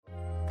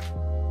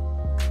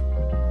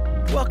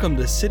Welcome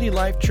to City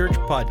Life Church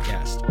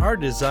Podcast. Our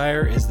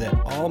desire is that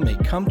all may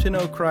come to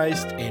know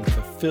Christ and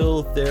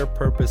fulfill their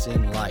purpose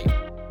in life.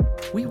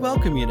 We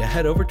welcome you to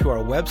head over to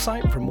our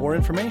website for more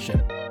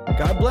information.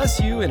 God bless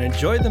you and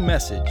enjoy the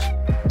message.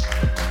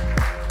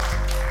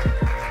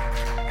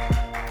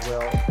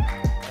 Well,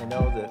 I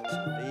know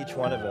that each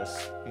one of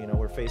us,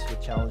 we're faced with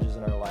challenges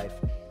in our life,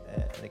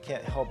 and I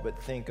can't help but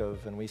think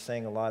of, and we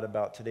sang a lot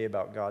about today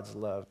about God's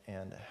love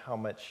and how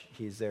much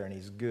He's there and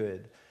He's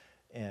good.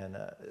 And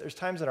there's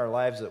times in our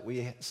lives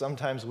that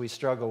sometimes we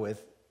struggle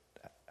with,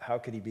 how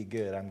could He be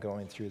good? I'm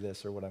going through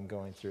this or what I'm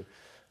going through.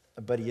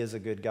 But He is a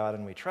good God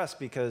and we trust,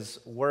 because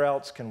where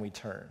else can we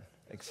turn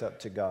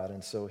except to God?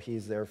 And so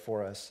He's there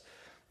for us.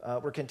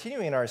 We're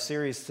continuing our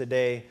series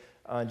today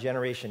on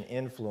Generation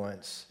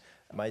Influence.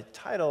 My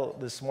title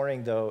this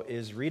morning, though,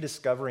 is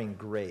Rediscovering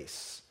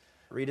Grace.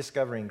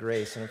 Rediscovering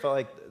Grace. And I felt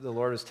like the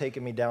Lord was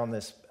taking me down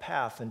this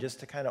path, and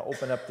just to kind of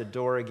open up the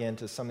door again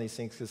to some of these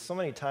things, because so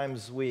many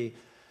times we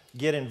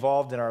get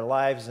involved in our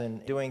lives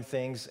and doing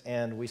things,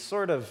 and we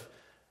sort of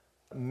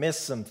miss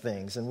some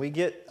things. And we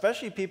get,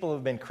 especially people who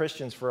have been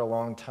Christians for a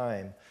long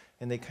time,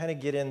 and they kind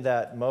of get in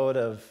that mode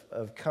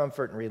of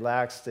comfort and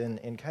relaxed,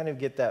 and kind of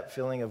get that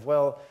feeling of,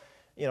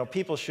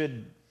 people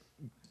should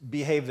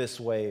behave this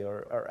way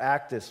or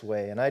act this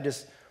way. And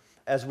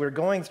as we're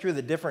going through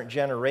the different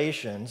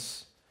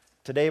generations,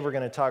 today we're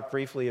going to talk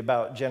briefly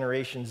about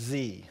Generation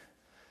Z.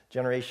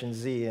 Generation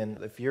Z, and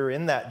if you're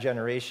in that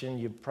generation,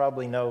 you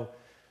probably know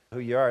who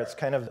you are. It's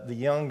kind of the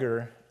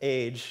younger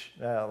age.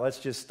 Let's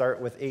just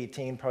start with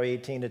 18, probably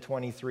 18 to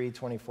 23,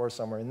 24,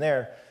 somewhere in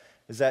there,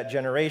 is that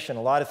generation.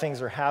 A lot of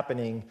things are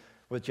happening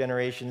with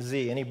Generation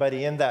Z.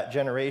 Anybody in that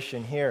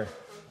generation here?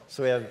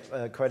 So we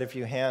have quite a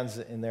few hands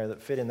in there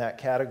that fit in that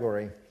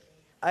category.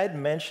 I had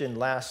mentioned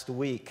last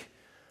week,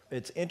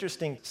 it's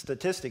interesting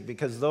statistic,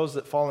 because those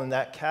that fall in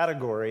that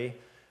category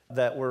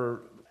that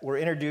were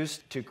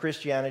introduced to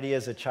Christianity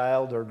as a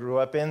child or grew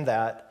up in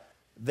that,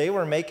 they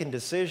were making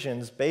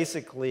decisions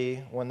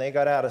basically when they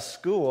got out of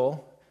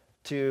school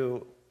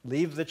to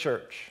leave the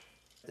church.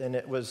 And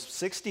it was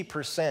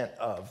 60%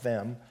 of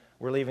them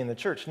were leaving the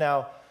church.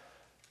 Now,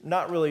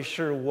 not really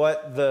sure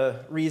what the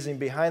reason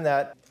behind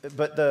that,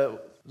 but the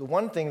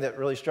one thing that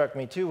really struck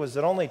me too was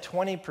that only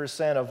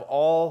 20% of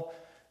all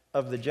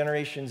of the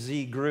Generation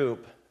Z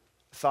group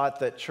thought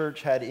that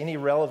church had any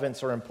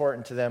relevance or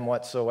importance to them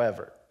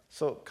whatsoever.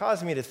 So it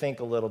caused me to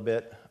think a little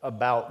bit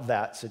about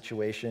that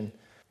situation.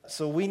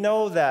 So we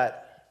know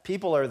that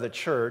people are the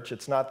church.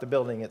 It's not the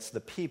building, it's the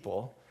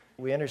people.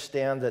 We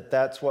understand that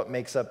that's what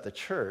makes up the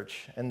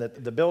church, and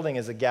that the building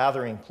is a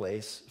gathering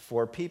place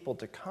for people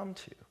to come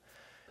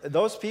to.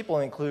 Those people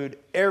include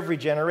every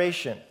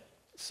generation.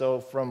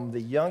 So from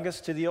the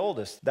youngest to the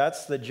oldest,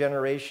 that's the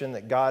generation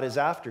that God is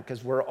after,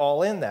 because we're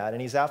all in that,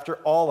 and He's after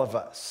all of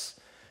us.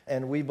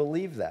 And we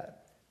believe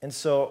that. And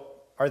so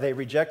are they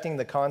rejecting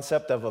the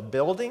concept of a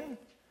building?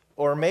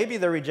 Or maybe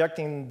they're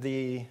rejecting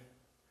the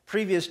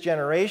previous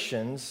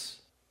generations,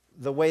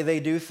 the way they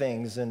do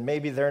things, and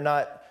maybe they're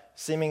not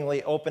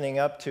seemingly opening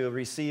up to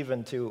receive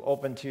and to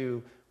open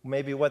to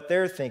maybe what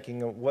they're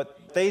thinking or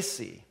what they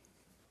see.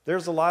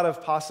 There's a lot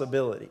of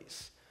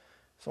possibilities.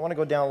 So I want to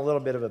go down a little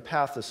bit of a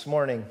path this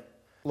morning.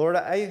 Lord,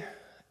 I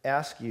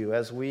ask you,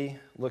 as we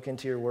look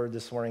into your word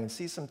this morning and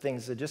see some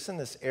things that just in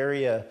this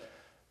area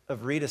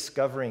of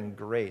rediscovering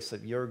grace,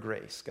 of your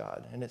grace,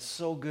 God. And it's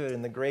so good,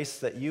 and the grace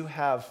that you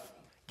have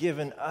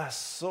given us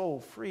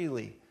so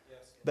freely,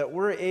 that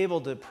we're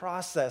able to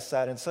process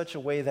that in such a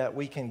way that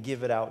we can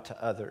give it out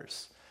to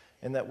others,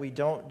 and that we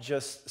don't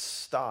just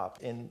stop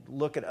and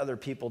look at other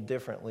people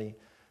differently.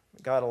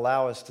 God,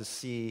 allow us to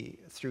see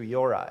through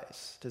your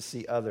eyes, to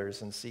see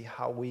others and see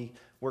how we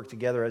work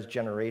together as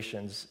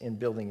generations in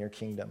building your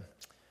kingdom.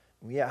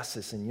 We ask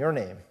this in your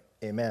name.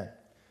 Amen.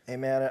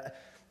 Amen.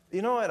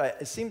 You know what?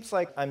 It seems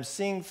like I'm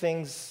seeing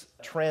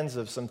trends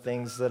of some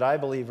things that I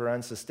believe are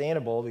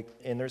unsustainable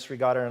in this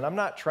regard. And I'm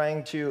not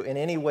trying to in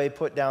any way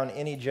put down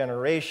any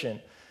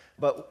generation.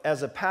 But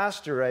as a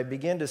pastor, I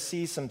begin to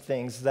see some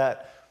things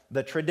that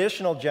the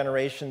traditional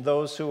generation,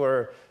 those who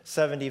are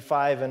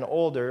 75 and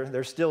older,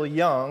 they're still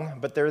young,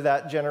 but they're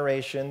that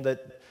generation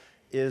that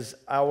is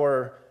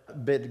our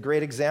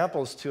great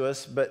examples to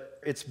us. But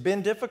it's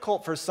been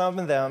difficult for some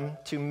of them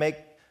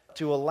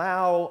to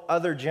allow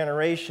other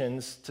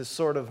generations to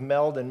sort of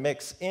meld and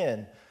mix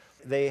in.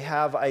 They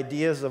have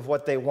ideas of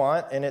what they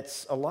want, and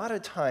it's a lot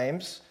of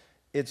times,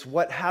 it's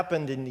what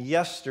happened in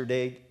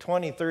yesterday,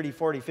 20, 30,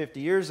 40, 50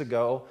 years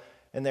ago,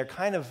 and they're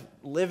kind of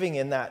living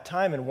in that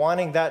time and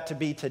wanting that to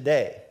be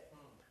today.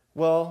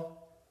 Well,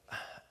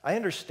 I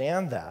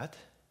understand that.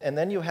 And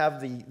then you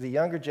have the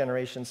younger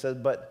generation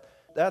said, but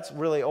that's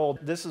really old.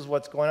 This is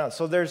what's going on.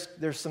 So there's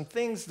some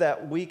things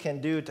that we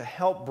can do to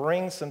help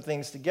bring some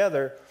things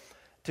together,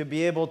 to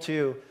be able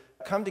to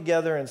come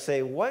together and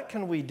say, what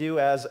can we do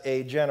as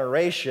a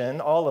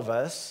generation, all of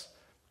us,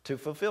 to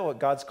fulfill what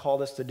God's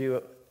called us to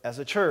do as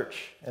a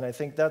church? And I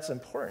think that's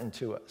important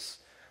to us.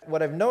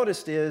 What I've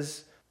noticed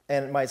is,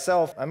 and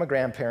myself, I'm a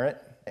grandparent,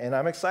 and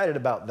I'm excited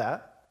about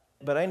that.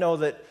 But I know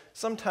that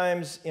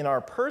sometimes in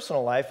our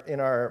personal life, in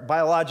our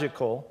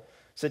biological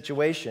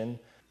situation,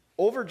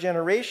 over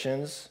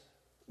generations,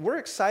 we're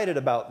excited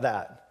about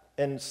that.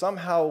 And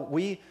somehow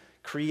we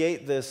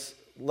create this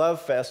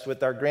love fest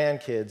with our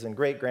grandkids and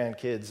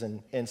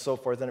great-grandkids and so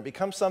forth. And it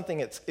becomes something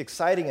that's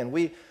exciting, and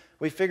we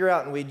figure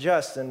out and we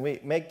adjust and we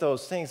make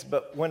those things.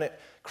 But when it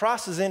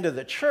crosses into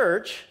the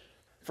church,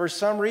 for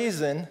some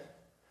reason,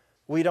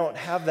 we don't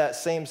have that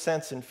same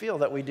sense and feel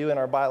that we do in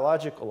our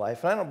biological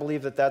life. And I don't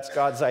believe that that's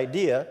God's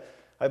idea.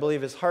 I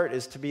believe his heart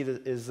is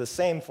the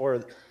same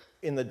for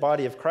in the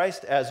body of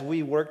Christ as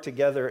we work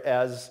together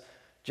as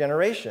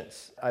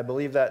generations. I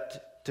believe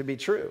that to be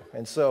true.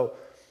 And so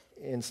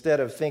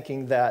instead of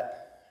thinking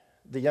that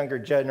the younger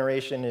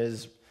generation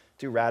is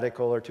too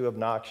radical or too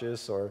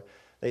obnoxious or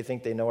they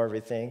think they know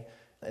everything,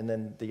 and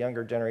then the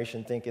younger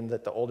generation thinking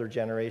that the older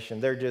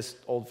generation, they're just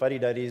old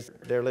fuddy-duddies.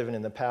 They're living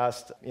in the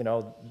past.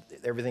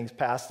 Everything's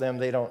past them.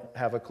 They don't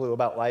have a clue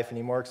about life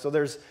anymore. So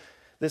there's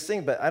this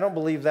thing, but I don't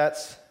believe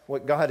that's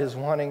what God is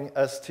wanting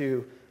us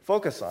to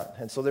focus on.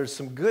 And so there's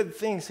some good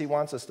things he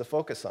wants us to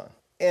focus on.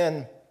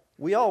 And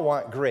we all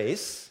want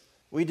grace.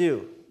 We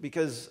do,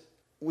 because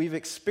we've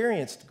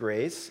experienced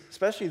grace,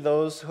 especially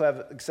those who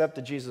have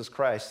accepted Jesus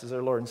Christ as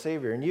their Lord and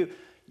Savior. And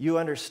you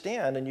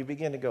understand and you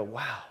begin to go,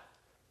 wow,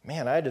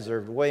 man, I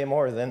deserved way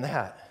more than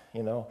that.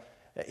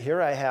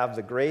 Here I have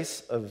the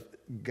grace of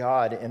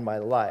God in my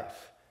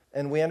life.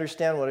 And we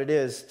understand what it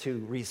is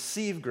to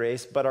receive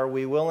grace, but are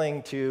we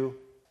willing to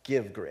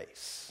give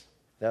grace?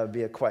 That would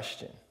be a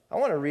question. I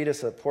want to read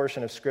us a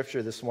portion of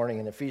scripture this morning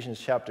in Ephesians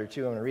chapter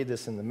 2. I'm going to read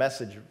this in the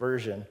Message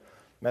version,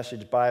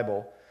 Message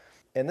Bible.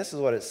 And this is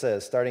what it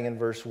says, starting in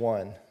verse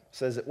 1. It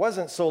says, "It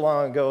wasn't so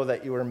long ago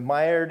that you were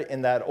mired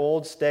in that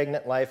old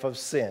stagnant life of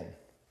sin."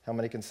 How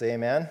many can say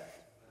amen?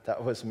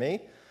 That was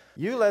me.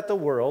 "You let the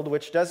world,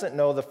 which doesn't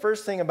know the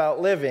first thing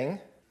about living,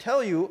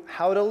 tell you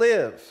how to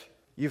live.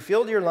 You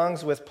filled your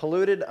lungs with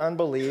polluted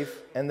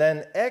unbelief and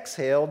then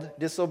exhaled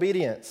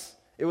disobedience."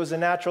 It was a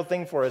natural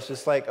thing for us,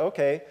 just like,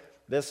 okay,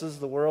 this is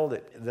the world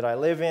that I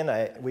live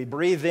in. We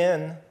breathe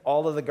in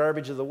all of the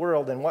garbage of the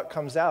world, and what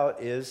comes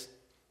out is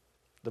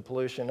the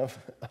pollution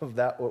of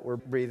that, what we're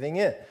breathing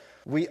in.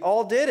 We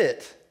all did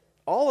it.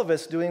 All of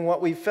us doing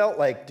what we felt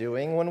like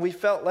doing when we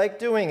felt like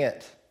doing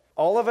it.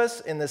 All of us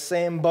in the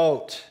same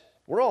boat.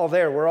 We're all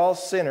there. We're all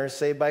sinners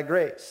saved by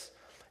grace.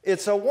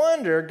 It's a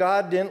wonder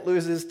God didn't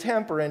lose his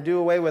temper and do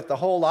away with the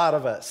whole lot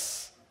of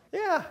us.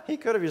 Yeah, he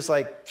could have just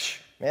like,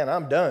 man,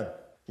 I'm done.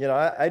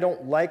 I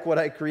don't like what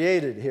I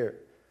created here.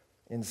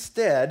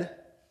 Instead,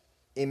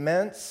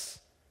 immense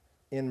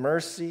in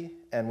mercy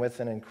and with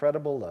an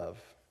incredible love,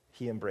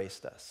 he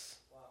embraced us.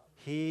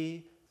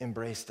 He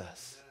embraced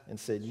us and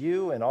said,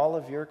 you and all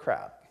of your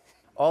crap,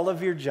 all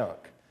of your junk,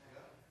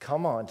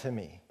 come on to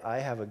me. I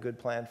have a good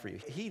plan for you.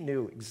 He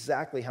knew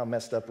exactly how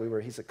messed up we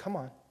were. He said, come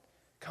on,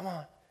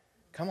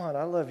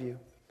 I love you.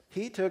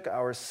 He took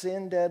our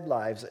sin-dead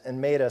lives and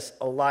made us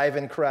alive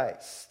in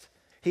Christ.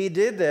 He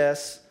did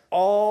this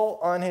all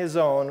on his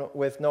own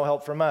with no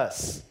help from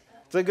us.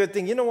 It's a good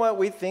thing. You know what?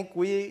 We think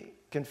we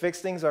can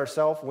fix things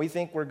ourselves. We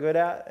think we're good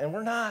at, and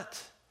we're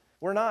not.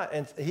 We're not.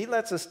 And he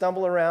lets us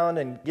stumble around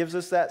and gives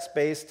us that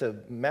space to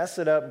mess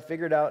it up and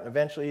figure it out. And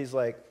eventually he's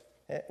like,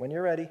 when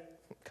you're ready,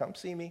 come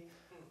see me.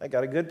 I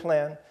got a good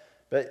plan.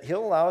 But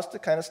he'll allow us to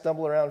kind of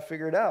stumble around and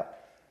figure it out.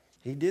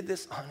 He did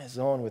this on his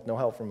own with no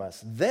help from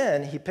us.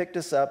 Then he picked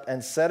us up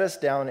and set us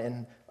down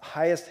in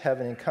highest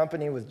heaven in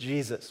company with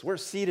Jesus. We're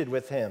seated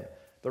with him,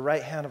 the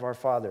right hand of our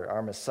Father,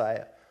 our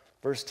Messiah.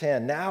 Verse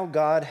 10, now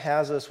God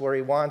has us where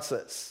he wants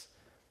us.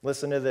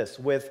 Listen to this.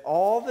 With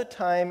all the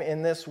time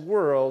in this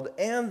world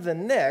and the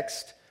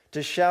next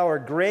to shower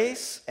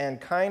grace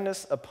and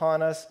kindness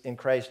upon us in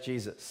Christ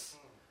Jesus.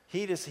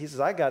 He says,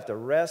 I got the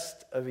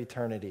rest of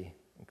eternity.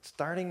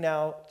 Starting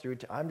now,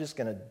 I'm just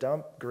going to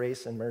dump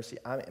grace and mercy.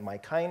 My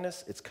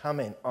kindness, it's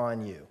coming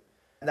on you.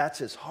 And that's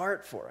his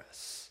heart for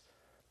us.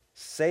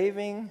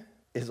 Saving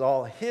is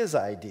all his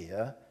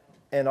idea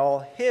and all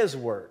his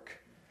work.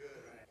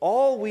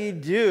 All we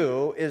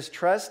do is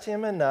trust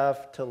him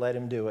enough to let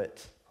him do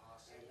it.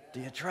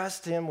 Do you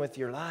trust him with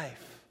your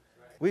life?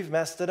 We've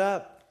messed it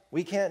up.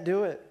 We can't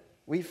do it.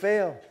 We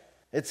fail.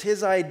 It's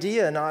his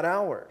idea, not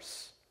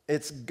ours.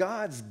 It's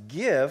God's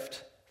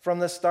gift from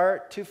the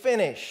start to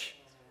finish.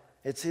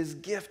 It's his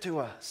gift to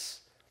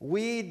us.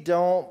 We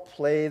don't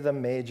play the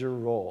major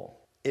role.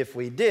 If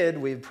we did,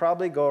 we'd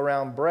probably go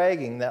around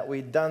bragging that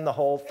we'd done the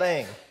whole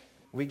thing.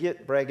 We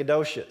get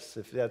braggadocious,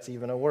 if that's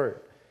even a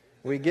word.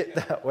 We get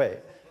that way.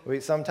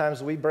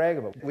 Sometimes we brag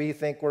about it. We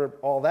think we're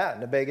all that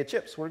in a bag of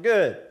chips. We're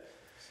good.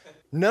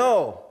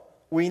 No,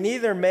 we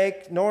neither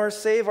make nor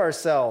save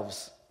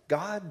ourselves.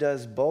 God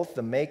does both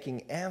the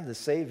making and the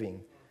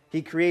saving.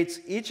 He creates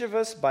each of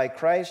us by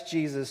Christ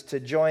Jesus to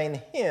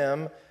join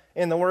him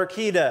in the work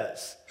he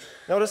does.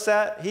 Notice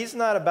that? He's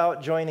not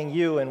about joining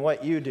you in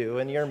what you do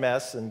and your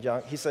mess and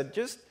junk. He said,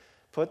 just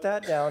put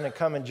that down and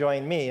come and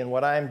join me in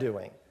what I'm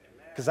doing.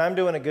 Because I'm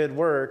doing a good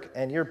work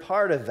and you're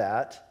part of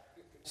that.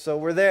 So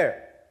we're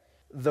there.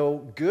 though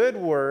good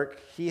work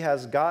he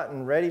has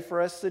gotten ready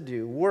for us to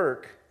do,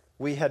 work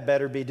we had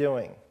better be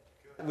doing.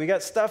 We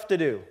got stuff to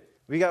do.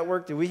 We got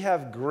work to do. We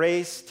have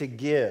grace to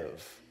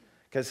give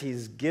because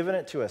he's given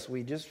it to us.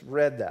 We just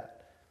read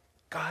that.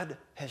 God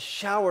has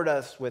showered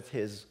us with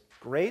his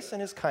grace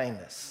and his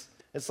kindness.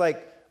 It's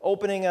like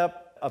opening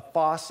up a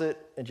faucet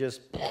and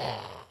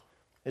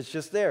it's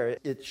just there.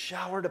 It's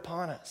showered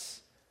upon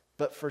us.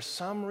 But for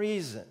some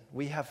reason,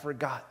 we have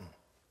forgotten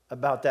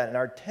about that. And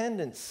our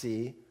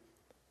tendency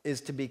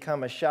is to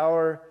become a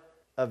shower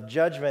of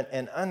judgment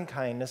and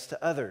unkindness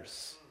to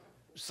others.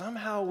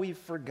 Somehow we've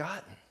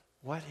forgotten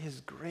what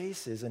his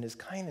grace is and his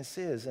kindness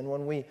is. And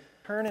when we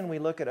turn and we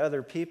look at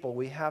other people,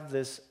 we have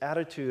this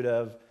attitude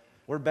of,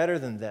 we're better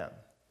than them.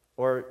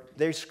 Or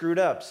they screwed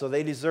up, so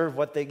they deserve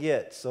what they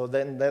get. So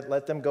then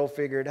let them go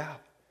figure it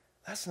out.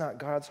 That's not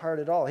God's heart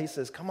at all. He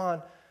says, come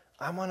on,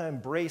 I want to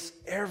embrace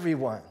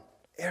everyone.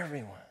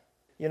 Everyone.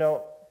 You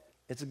know,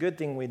 it's a good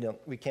thing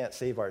we can't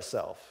save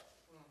ourselves.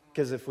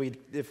 Because if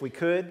we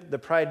could, the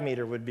pride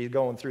meter would be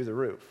going through the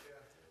roof.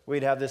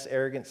 We'd have this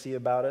arrogancy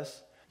about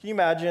us. Can you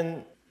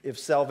imagine if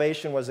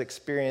salvation was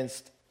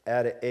experienced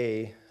on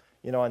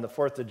the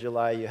 4th of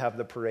July, you have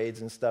the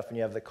parades and stuff, and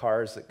you have the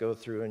cars that go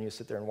through, and you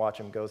sit there and watch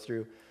them go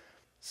through.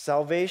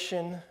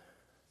 Salvation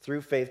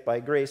through faith, by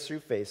grace through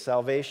faith,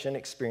 salvation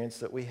experience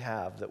that we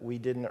have, that we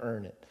didn't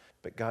earn it,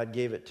 but God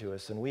gave it to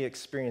us, and we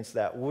experienced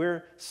that.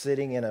 We're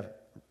sitting in a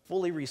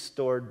fully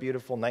restored,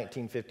 beautiful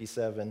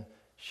 1957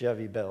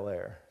 Chevy Bel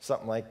Air,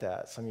 something like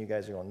that. Some of you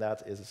guys are going,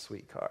 that is a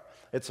sweet car.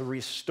 It's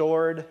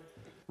a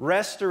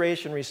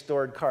restoration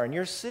restored car, and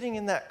you're sitting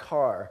in that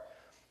car,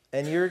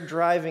 and you're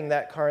driving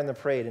that car in the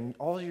parade, and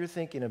all you're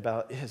thinking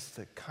about is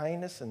the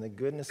kindness and the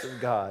goodness of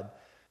God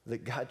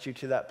that got you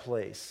to that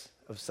place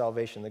of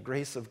salvation, the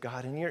grace of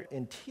God, and you're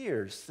in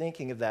tears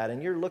thinking of that,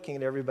 and you're looking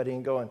at everybody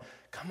and going,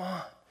 come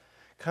on,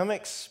 come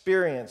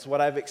experience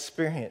what I've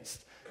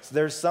experienced. So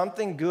there's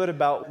something good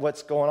about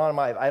what's going on in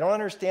my life. I don't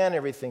understand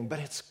everything, but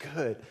it's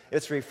good.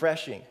 It's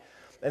refreshing.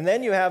 And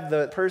then you have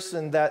the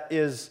person that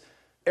is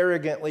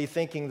arrogantly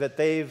thinking that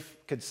they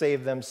could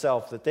save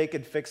themselves, that they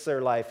could fix their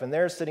life, and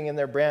they're sitting in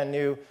their brand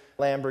new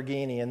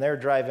Lamborghini, and they're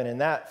driving in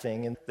that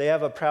thing, and they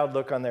have a proud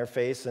look on their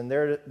face, and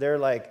they're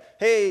like,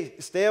 hey,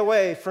 stay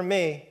away from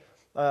me.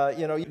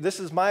 This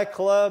is my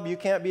club. You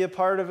can't be a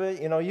part of it.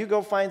 You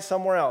go find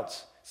somewhere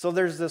else. So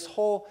there's this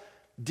whole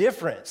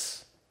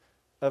difference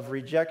of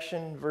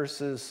rejection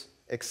versus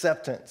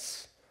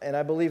acceptance. And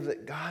I believe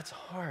that God's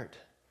heart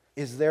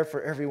is there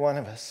for every one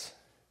of us.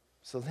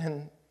 So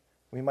then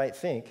we might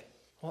think,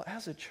 well,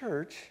 as a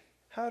church,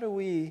 how do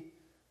we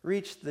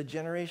reach the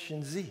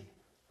Generation Z?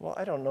 Well,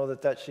 I don't know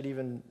that should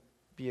even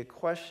be a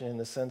question in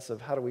the sense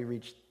of how do we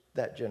reach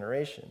that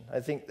generation. I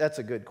think that's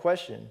a good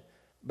question,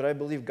 but I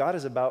believe God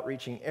is about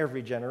reaching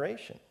every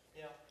generation.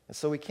 Yeah. And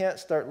so we can't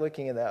start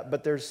looking at that,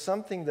 but there's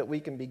something that we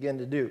can begin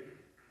to do.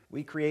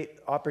 We create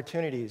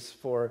opportunities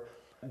for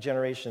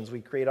generations.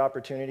 We create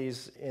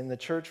opportunities in the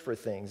church for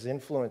things,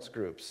 influence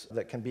groups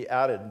that can be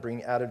added and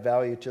bring added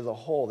value to the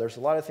whole. There's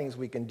a lot of things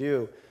we can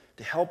do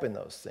to help in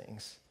those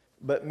things.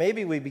 But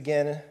maybe we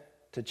begin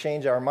to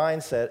change our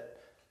mindset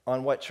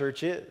on what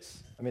church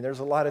is. I mean, there's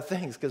a lot of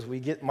things because we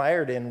get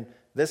mired in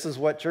this is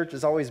what church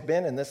has always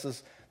been and this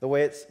is the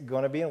way it's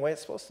going to be and the way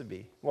it's supposed to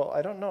be. Well,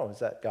 I don't know. Is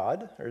that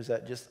God or is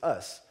that just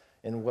us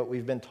and what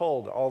we've been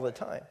told all the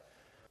time?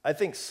 I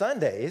think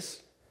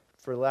Sundays,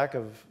 for lack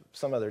of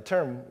some other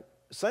term,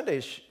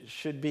 Sundays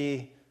should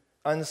be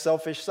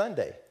unselfish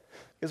Sunday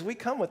because we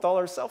come with all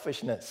our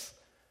selfishness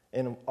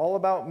and all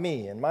about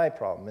me and my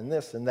problem and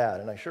this and that,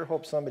 and I sure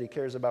hope somebody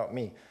cares about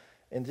me,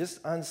 and just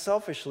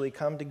unselfishly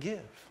come to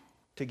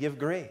give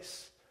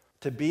grace,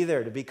 to be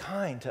there, to be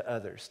kind to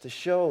others, to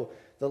show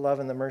the love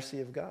and the mercy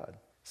of God.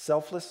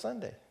 Selfless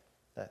Sunday,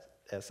 that's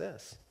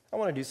SS. I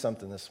want to do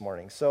something this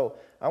morning, so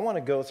I want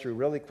to go through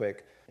really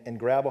quick and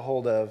grab a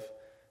hold of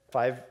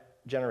 5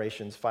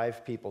 generations,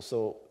 5 people.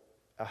 So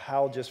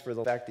Hal, just for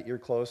the fact that you're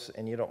close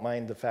and you don't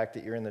mind the fact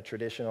that you're in the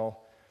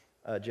traditional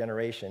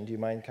generation, do you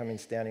mind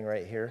standing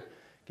right here?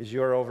 Because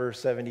you're over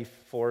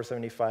 74,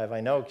 75, I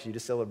know, because you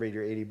just celebrated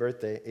your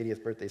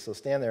 80th birthday, so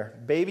stand there.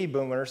 Baby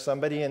boomer,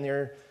 somebody in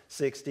your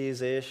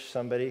 60s-ish,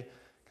 somebody,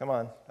 come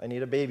on, I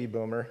need a baby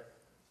boomer.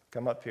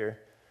 Come up here.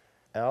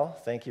 Al,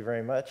 thank you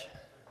very much.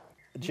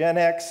 Gen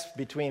X,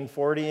 between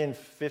 40 and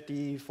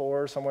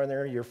 54, somewhere in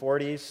there, your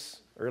 40s,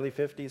 early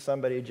 50s,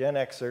 somebody, Gen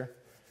Xer.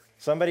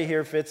 Somebody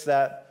here fits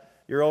that.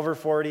 You're over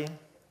 40.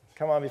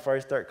 Come on before I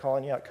start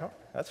calling you out. Come,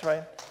 that's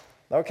right.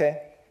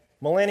 Okay.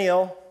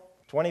 Millennial,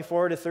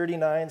 24 to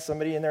 39,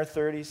 somebody in their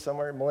 30s,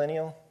 somewhere,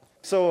 millennial.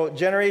 So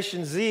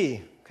Generation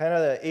Z, kind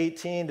of the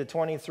 18 to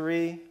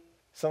 23.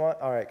 All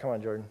right, come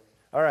on, Jordan.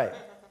 All right,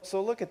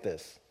 so look at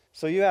this.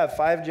 So you have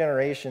 5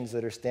 generations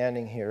that are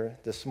standing here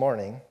this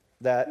morning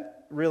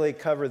that really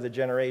cover the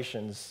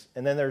generations,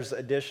 and then there's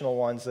additional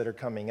ones that are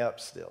coming up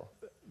still.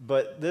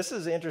 But this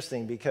is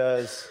interesting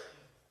because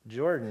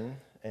Jordan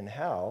and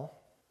Hal,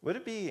 would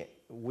it be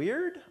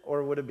weird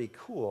or would it be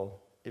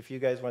cool if you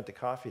guys went to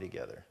coffee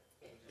together?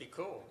 Be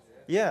cool.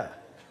 Yeah.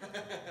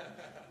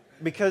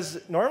 Because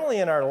normally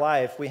in our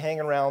life, we hang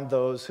around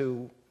those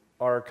who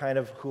are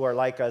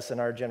like us in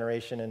our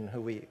generation and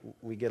who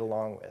we get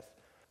along with.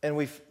 And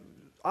we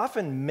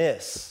often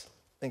miss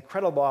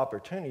incredible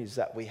opportunities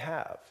that we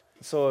have.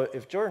 So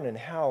if Jordan and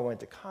Hal went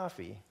to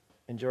coffee,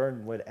 and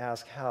Jordan would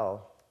ask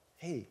Hal,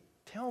 hey,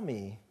 tell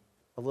me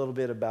a little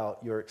bit about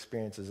your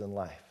experiences in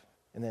life.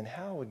 And then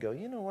Hal would go,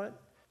 you know what?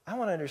 I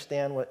want to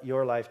understand what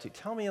your life too.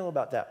 Tell me a little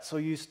about that. So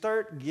you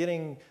start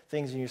getting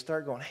things and you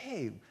start going,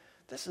 hey,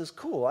 this is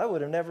cool. I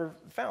would have never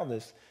found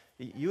this.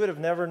 You would have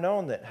never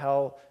known that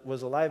Hal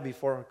was alive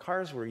before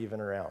cars were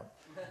even around.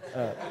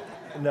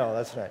 No,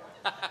 that's right.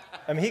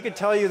 I mean, he could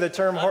tell you the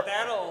term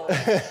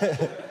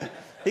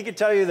he could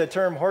tell you the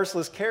term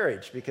horseless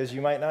carriage because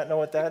you might not know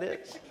what that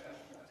is.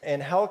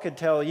 And Hal could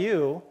tell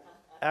you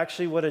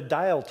actually what a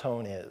dial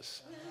tone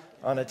is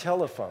on a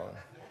telephone.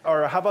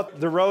 Or how about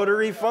the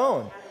rotary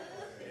phone?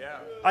 Yeah.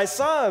 I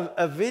saw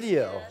a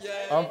video.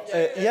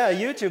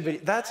 YouTube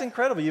video. That's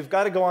incredible. You've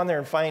got to go on there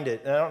and find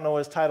it. And I don't know what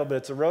it's titled, but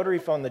it's a rotary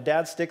phone. The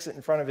dad sticks it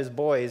in front of his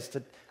boys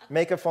to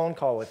make a phone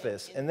call with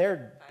this. And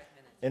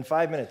in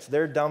 5 minutes,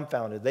 they're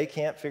dumbfounded. They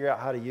can't figure out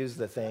how to use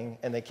the thing.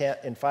 And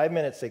in 5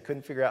 minutes, they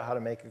couldn't figure out how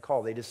to make a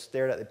call. They just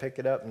stared at it, they picked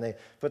it up, and they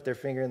put their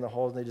finger in the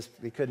hole, and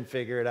they couldn't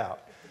figure it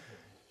out.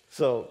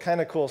 So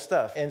kind of cool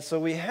stuff. And so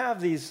we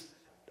have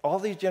all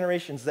these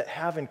generations that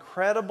have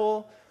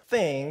incredible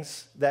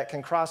things that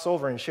can cross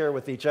over and share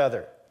with each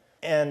other.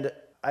 And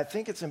I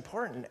think it's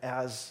important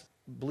as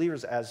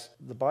believers, as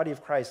the body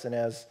of Christ, and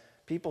as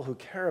people who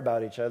care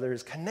about each other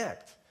is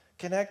connect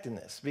in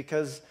this,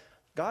 because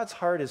God's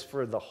heart is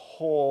for the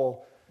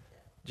whole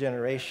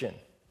generation.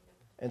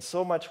 And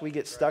so much we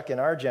get stuck in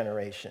our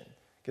generation,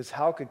 because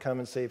Hal could come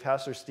and say,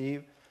 Pastor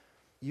Steve,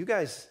 you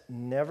guys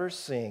never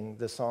sing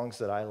the songs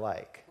that I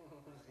like.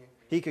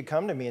 He could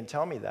come to me and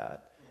tell me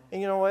that.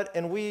 And you know what?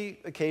 And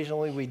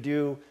occasionally we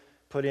do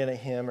put in a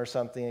hymn or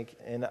something,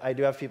 and I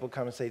do have people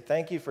come and say,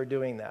 thank you for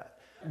doing that.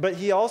 But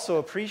he also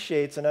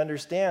appreciates and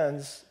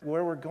understands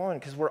where we're going,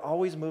 because we're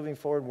always moving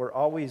forward.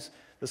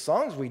 The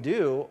songs we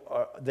do,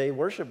 they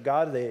worship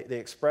God, they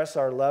express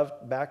our love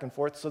back and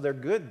forth, so they're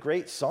good,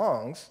 great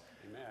songs.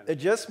 Amen. It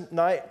just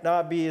might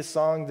not be a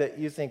song that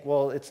you think,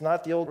 well, it's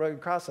not the old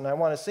rugged cross, and I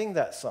want to sing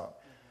that song.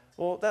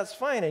 Well, that's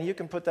fine, and you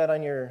can put that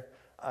on your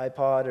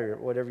iPod or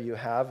whatever you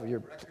have,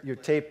 your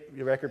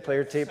record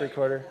player, tape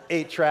recorder,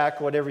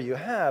 8-track, whatever you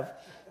have,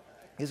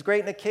 is great,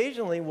 and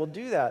occasionally we'll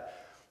do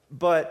that.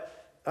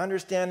 But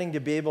understanding to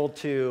be able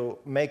to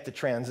make the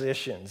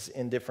transitions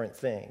in different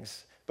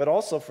things. But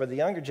also for the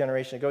younger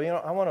generation to go,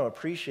 I want to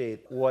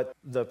appreciate what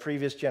the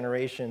previous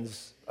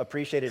generations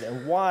appreciated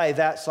and why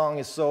that song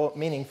is so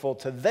meaningful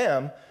to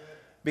them,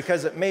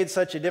 because it made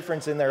such a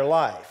difference in their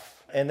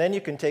life. And then you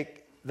can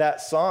take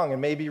that song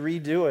and maybe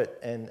redo it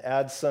and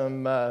add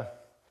some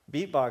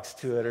beatbox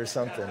to it or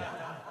something.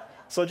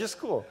 So just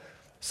cool.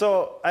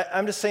 So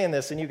I'm just saying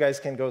this, and you guys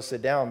can go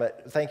sit down,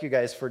 but thank you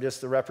guys for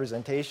just the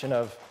representation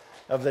of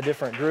the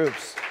different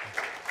groups.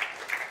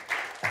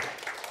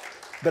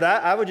 But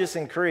I would just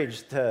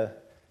encourage to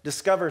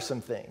discover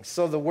some things.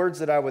 So the words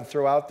that I would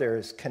throw out there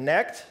is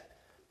connect,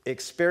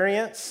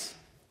 experience,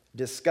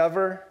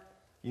 discover,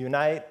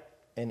 unite,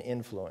 and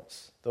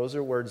influence. Those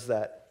are words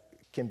that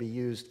can be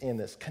used in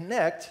this.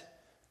 Connect,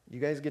 you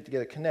guys get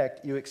together,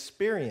 connect, you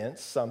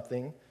experience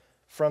something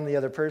from the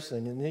other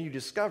person, and then you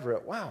discover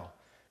it. Wow.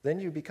 Then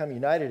you become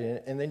united in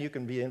it, and then you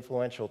can be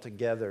influential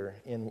together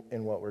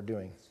in what we're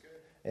doing.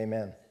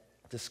 Amen.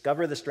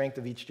 Discover the strength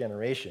of each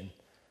generation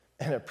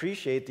and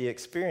appreciate the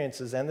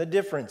experiences and the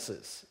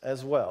differences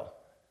as well.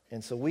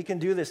 And so we can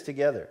do this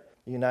together,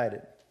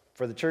 united.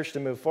 For the church to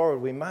move forward,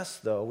 we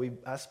must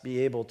be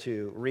able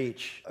to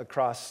reach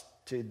across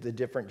to the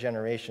different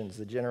generations,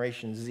 the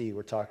Generation Z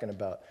we're talking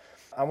about.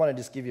 I want to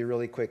just give you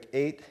really quick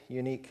 8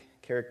 unique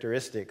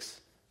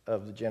characteristics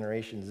of the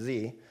Generation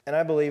Z, and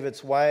I believe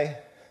it's why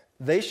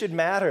they should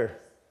matter.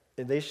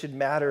 They should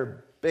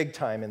matter big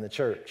time in the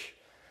church.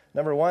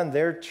 Number 1,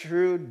 they're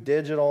true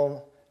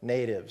digital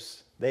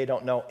natives. They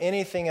don't know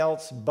anything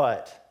else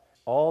but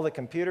all the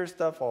computer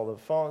stuff, all the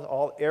phones,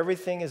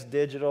 everything is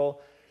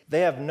digital.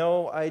 They have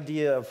no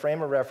idea of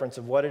frame of reference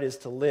of what it is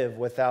to live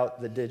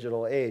without the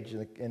digital age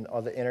and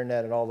all the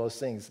internet and all those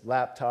things,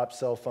 laptops,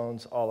 cell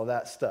phones, all of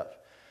that stuff.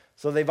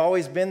 So they've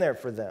always been there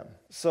for them.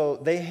 So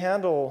they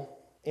handle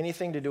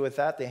anything to do with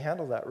that, they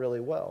handle that really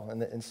well.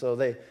 And so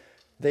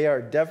they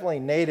are definitely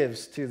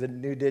natives to the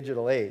new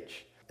digital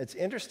age. It's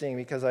interesting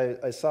because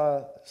I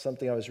saw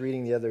something I was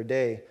reading the other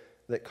day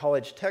that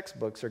college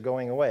textbooks are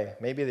going away.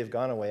 Maybe they've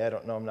gone away. I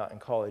don't know. I'm not in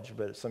college,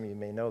 but some of you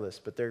may know this.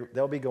 But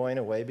they'll be going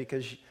away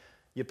because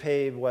you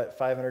pay,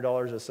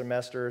 $500 a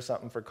semester or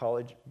something for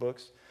college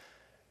books.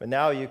 But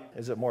now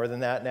is it more than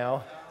that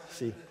now?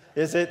 See,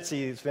 is it?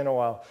 See, it's been a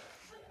while.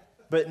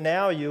 But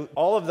now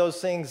all of those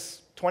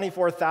things,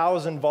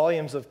 24,000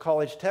 volumes of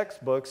college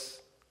textbooks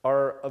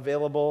are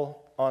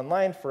available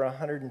online for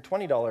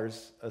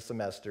 $120 a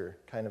semester,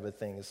 kind of a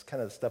thing. It's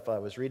kind of the stuff I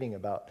was reading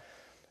about.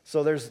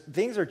 So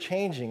things are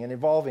changing and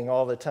evolving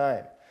all the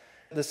time.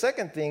 The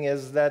second thing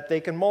is that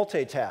they can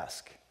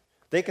multitask.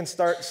 They can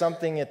start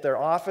something at their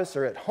office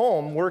or at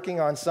home, working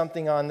on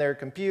something on their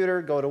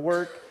computer, go to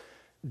work,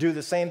 do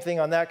the same thing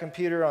on that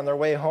computer on their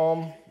way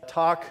home,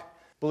 talk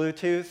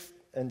Bluetooth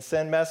and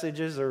send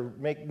messages or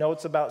make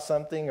notes about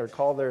something or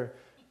call their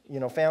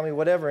family,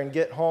 whatever, and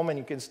get home, and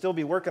you can still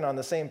be working on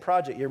the same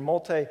project. You're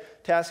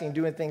multitasking,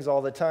 doing things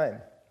all the time.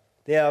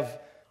 They have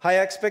high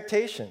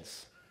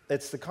expectations.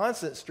 It's the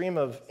constant stream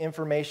of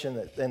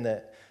information and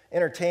the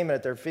entertainment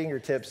at their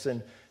fingertips.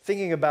 And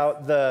thinking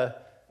about the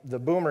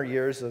boomer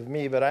years of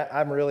me, but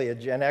I'm really a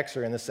Gen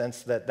Xer in the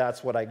sense that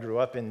that's what I grew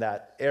up in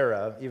that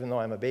era, even though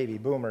I'm a baby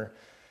boomer.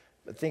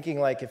 But thinking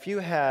like if you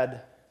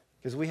had,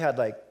 because we had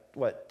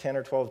 10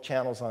 or 12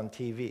 channels on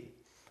TV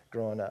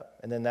growing up,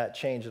 and then that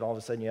changed, and all of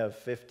a sudden you have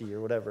 50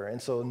 or whatever.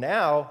 And so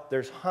now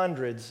there's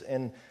hundreds,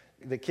 and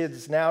the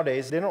kids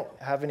nowadays, they don't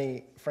have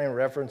any frame of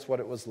reference what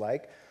it was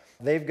like.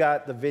 They've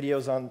got the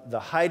videos on the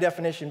high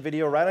definition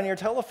video right on your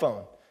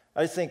telephone.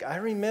 I just think, I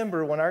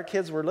remember when our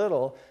kids were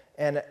little,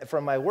 and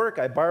from my work,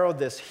 I borrowed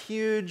this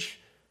huge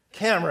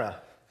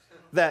camera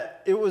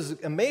that it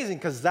was amazing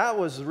because that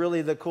was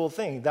really the cool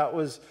thing.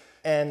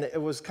 And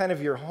it was kind of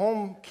your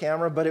home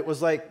camera, but it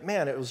was like,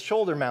 man, it was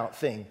shoulder mount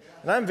thing.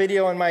 And I'm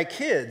videoing my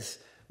kids,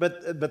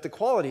 but the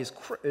quality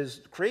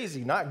is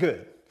crazy, not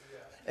good.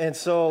 And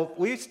so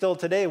we still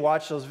today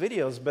watch those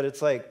videos, but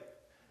it's like,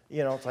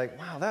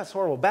 wow, that's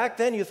horrible. Back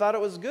then you thought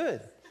it was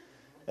good.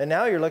 And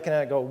now you're looking at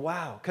it and go,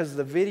 wow, because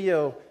the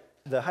video,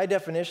 the high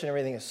definition,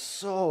 everything is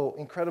so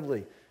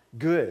incredibly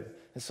good.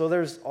 And so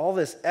there's all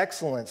this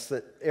excellence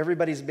that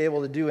everybody's be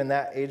able to do in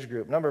that age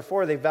group. Number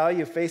 4, they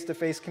value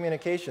face-to-face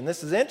communication.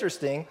 This is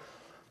interesting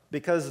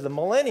because the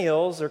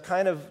millennials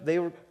they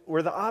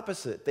were the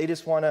opposite. They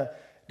just want to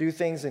do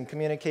things and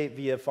communicate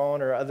via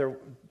phone or other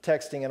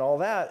texting and all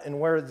that. And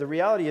where the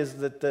reality is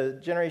that the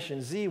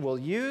Generation Z will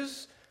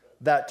use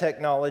that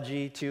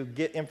technology to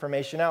get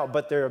information out,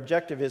 but their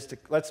objective is to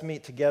let's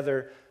meet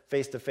together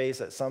face-to-face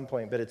at some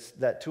point. But it's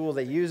that tool,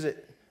 they use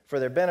it for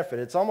their benefit.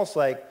 It's almost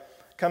like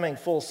coming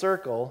full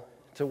circle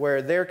to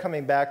where they're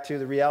coming back to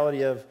the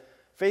reality of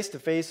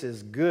face-to-face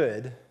is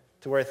good,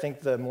 to where I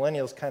think the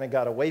millennials kind of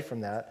got away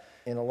from that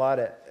in a lot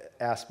of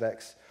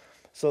aspects.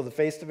 So the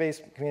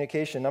face-to-face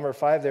communication, number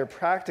 5, they're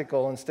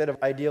practical instead of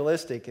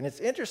idealistic. And it's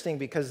interesting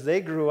because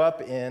they grew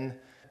up in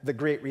the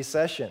Great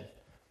Recession.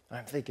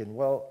 I'm thinking,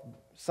 well,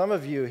 some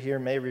of you here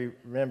may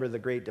remember the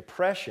Great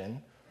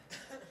Depression,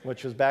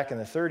 which was back in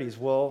the 30s.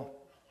 Well,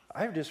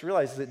 I just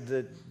realized that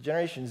the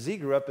Generation Z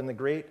grew up in the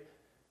Great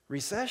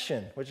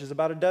Recession, which is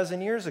about a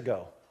dozen years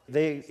ago.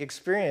 They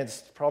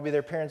experienced probably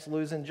their parents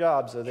losing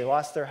jobs, or they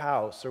lost their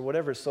house or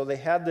whatever. So they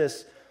had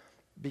this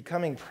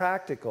becoming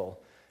practical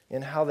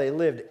in how they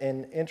lived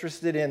and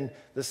interested in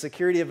the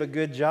security of a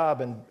good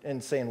job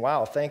and saying,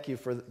 wow, thank you,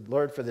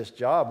 Lord, for this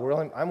job.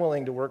 I'm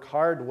willing to work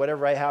hard,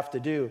 whatever I have to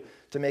do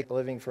to make a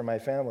living for my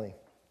family.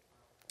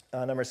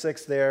 Number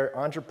 6, they're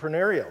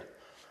entrepreneurial.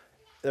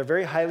 They're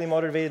very highly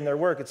motivated in their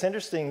work. It's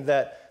interesting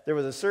that there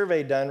was a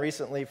survey done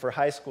recently for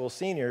high school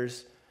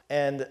seniors,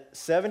 and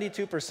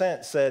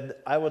 72% said,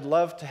 I would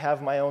love to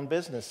have my own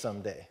business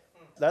someday.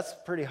 That's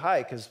pretty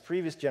high because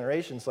previous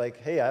generations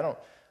hey, I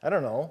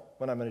don't know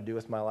what I'm going to do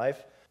with my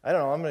life. I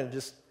don't know, I'm going to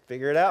just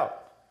figure it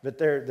out. But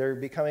they're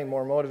becoming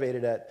more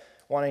motivated at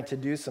wanting to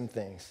do some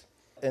things.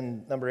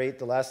 And number 8,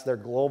 the last, they're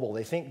global.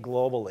 They think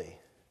globally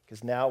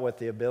because now with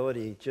the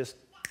ability, just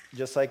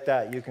like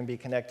that, you can be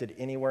connected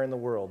anywhere in the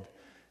world.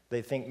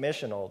 They think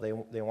missional.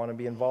 They want to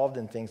be involved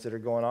in things that are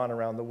going on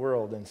around the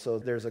world. And so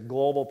there's a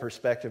global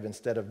perspective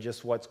instead of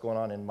just what's going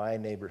on in my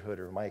neighborhood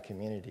or my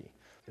community.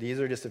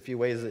 These are just a few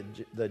ways that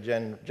the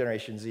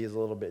Generation Z is a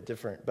little bit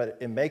different, but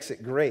it makes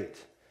it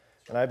great.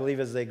 And I believe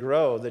as they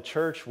grow, the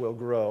church will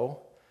grow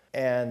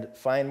and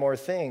find more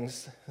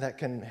things that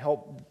can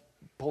help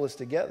pull us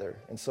together.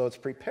 And so it's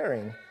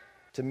preparing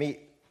to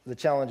meet the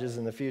challenges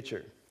in the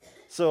future.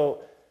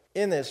 So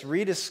in this,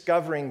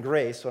 rediscovering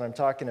grace, what I'm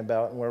talking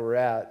about and where we're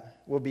at,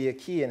 will be a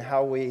key in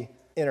how we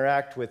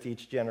interact with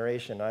each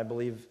generation. I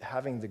believe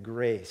having the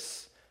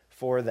grace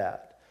for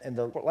that. And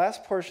the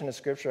last portion of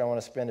Scripture I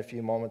want to spend a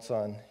few moments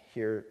on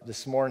here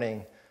this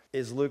morning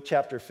is Luke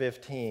chapter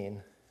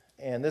 15.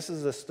 And this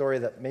is a story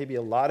that maybe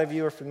a lot of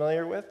you are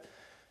familiar with,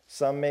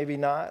 some maybe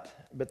not.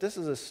 But this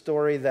is a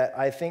story that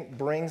I think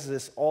brings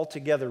this all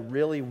together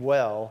really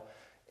well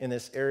in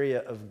this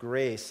area of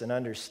grace and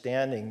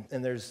understanding.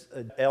 And there's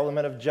an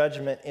element of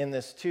judgment in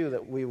this too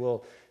that we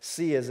will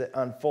see as it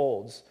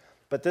unfolds.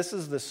 But this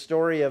is the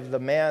story of the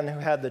man who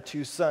had the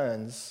 2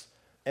 sons.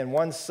 And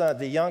one son,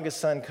 the youngest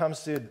son,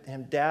 comes to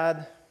him,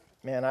 Dad,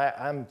 man,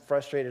 I'm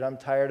frustrated. I'm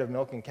tired of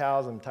milking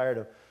cows. I'm tired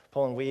of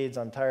pulling weeds.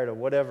 I'm tired of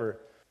whatever.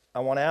 I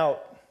want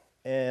out,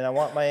 and I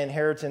want my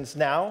inheritance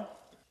now,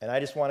 and I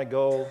just want to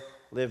go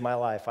live my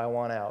life. I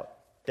want out.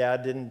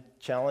 Dad didn't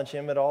challenge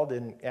him at all,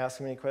 didn't ask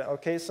him any questions.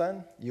 Okay,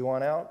 son, you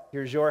want out?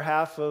 Here's your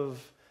half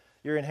of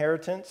your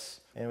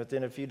inheritance. And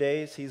within a few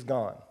days, he's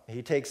gone.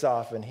 He takes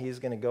off, and he's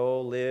going to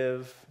go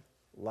live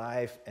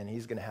life, and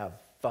he's going to have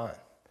fun.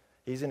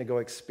 He's going to go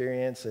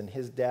experience, and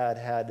his dad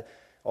had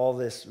all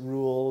this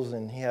rules,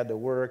 and he had to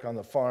work on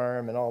the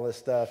farm and all this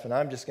stuff, and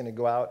I'm just going to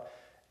go out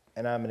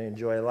and I'm going to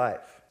enjoy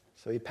life.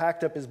 So he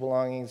packed up his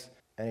belongings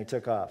and he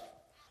took off.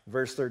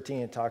 Verse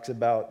 13, it talks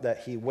about that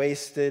he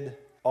wasted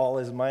all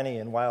his money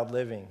in wild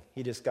living.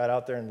 He just got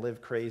out there and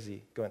lived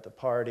crazy, going to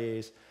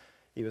parties.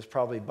 He was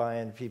probably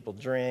buying people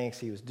drinks.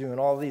 He was doing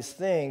all these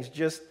things,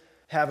 just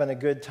having a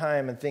good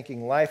time and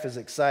thinking life is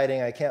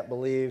exciting. I can't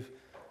believe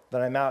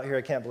that I'm out here.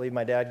 I can't believe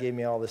my dad gave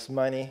me all this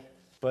money.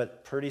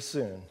 But pretty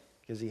soon,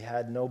 because he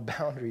had no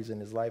boundaries in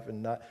his life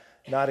and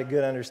not a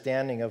good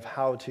understanding of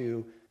how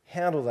to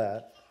handle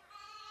that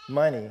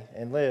money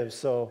and live.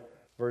 So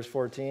verse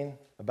 14,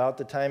 about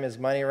the time his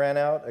money ran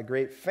out, a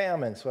great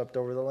famine swept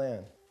over the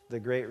land. The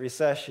Great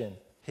Recession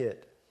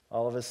hit.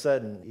 All of a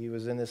sudden, he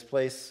was in this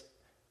place.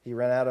 He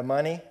ran out of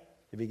money.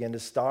 He began to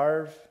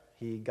starve.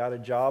 He got a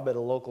job at a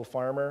local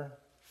farmer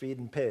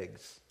feeding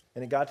pigs.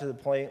 And it got to the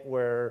point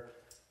where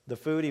the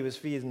food he was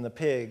feeding the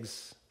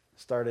pigs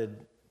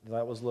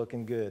that was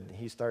looking good.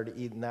 He started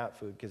eating that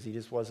food because he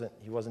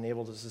wasn't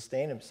able to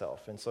sustain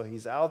himself. And so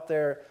he's out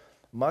there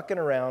mucking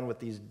around with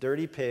these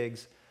dirty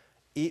pigs,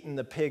 eating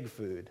the pig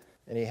food.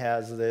 And he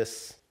has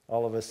this,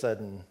 all of a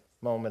sudden,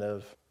 moment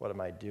of, what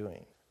am I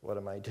doing? What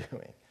am I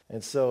doing?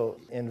 And so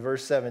in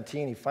verse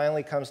 17, he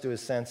finally comes to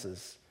his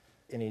senses.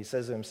 And he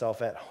says to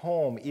himself, at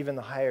home, even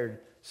the hired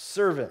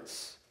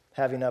servants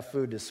have enough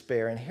food to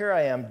spare. And here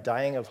I am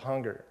dying of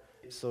hunger.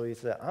 So he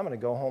said, I'm going to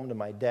go home to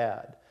my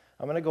dad.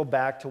 I'm going to go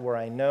back to where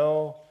I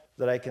know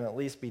that I can at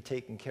least be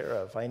taken care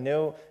of. I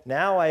know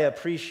now I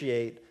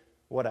appreciate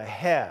what I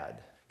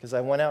had because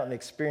I went out and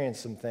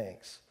experienced some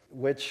things,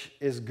 which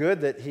is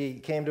good that he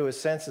came to his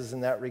senses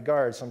in that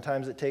regard.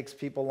 Sometimes it takes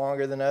people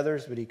longer than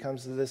others, but he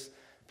comes to this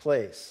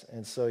place.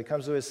 And so he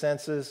comes to his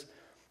senses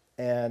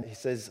and he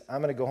says,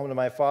 I'm going to go home to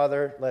my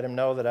father, let him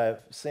know that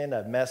I've sinned,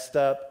 I've messed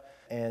up.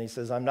 And he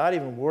says, I'm not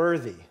even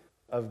worthy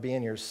of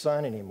being your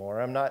son anymore.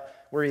 I'm not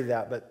worthy of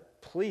that,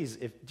 but please,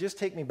 just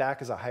take me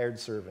back as a hired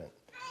servant.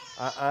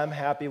 I'm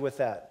happy with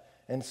that.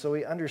 And so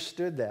he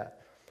understood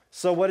that.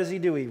 So what does he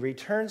do? He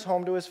returns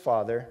home to his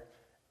father,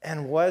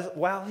 and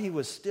while he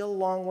was still a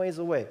long ways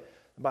away,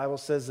 the Bible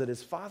says that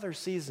his father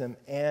sees him,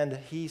 and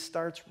he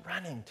starts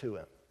running to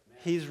him.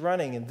 He's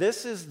running, and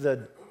this is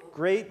the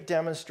great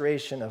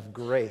demonstration of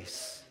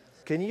grace.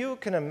 Can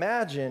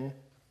imagine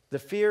the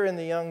fear in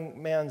the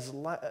young man's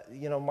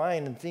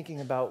mind and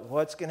thinking about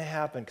what's going to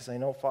happen, because I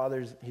know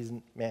he's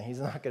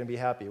not going to be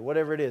happy,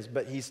 whatever it is,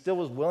 but he still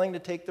was willing to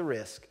take the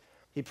risk.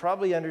 He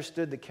probably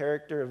understood the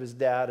character of his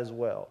dad as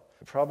well.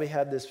 He probably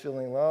had this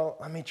feeling, well,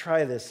 let me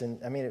try this.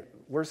 And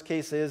worst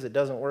case is it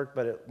doesn't work,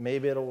 but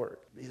maybe it'll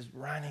work. He's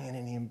running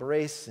and he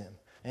embraced him.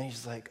 And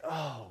he's like,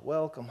 oh,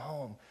 welcome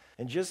home.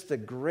 And just the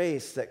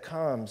grace that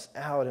comes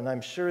out. And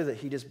I'm sure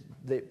that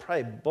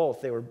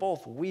they were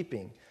both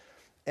weeping.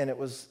 And it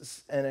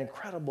was an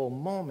incredible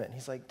moment.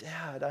 He's like,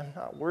 Dad, I'm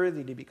not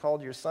worthy to be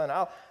called your son.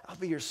 I'll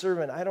be your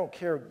servant. I don't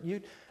care.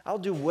 I'll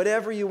do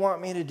whatever you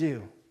want me to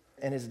do.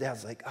 And his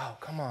dad's like, oh,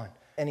 come on.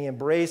 And he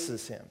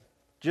embraces him,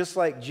 just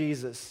like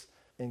Jesus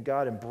and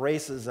God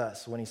embraces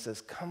us when he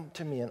says, come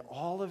to me in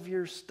all of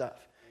your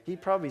stuff. He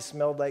probably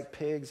smelled like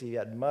pigs. He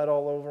had mud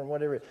all over him,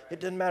 whatever. It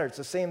didn't matter. It's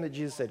the same that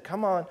Jesus said,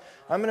 come on,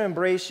 I'm going to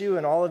embrace you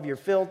and all of your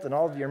filth and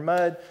all of your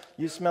mud.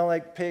 You smell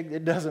like pig.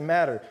 It doesn't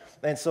matter.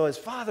 And so his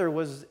father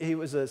was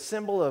a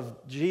symbol of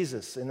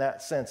Jesus in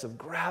that sense of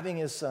grabbing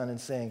his son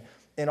and saying,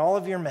 in all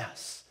of your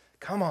mess,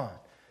 come on.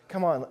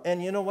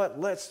 And you know what?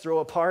 Let's throw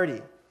a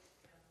party.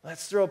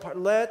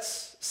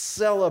 Let's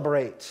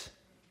celebrate.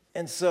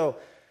 And so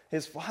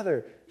his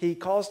father, he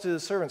calls to the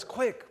servants,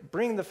 quick,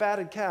 bring the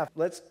fatted calf.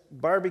 Let's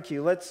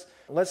barbecue. Let's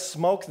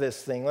smoke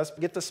this thing. Let's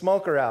get the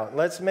smoker out.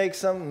 Let's make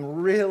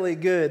some really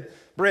good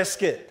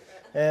brisket.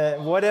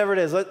 Whatever it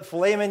is,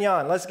 filet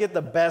mignon. Let's get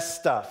the best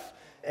stuff.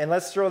 And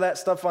let's throw that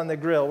stuff on the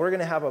grill. We're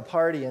going to have a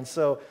party. And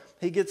so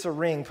he gets a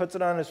ring, puts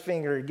it on his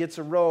finger. He gets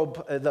a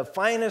robe, the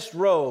finest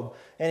robe,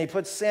 and he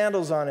puts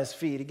sandals on his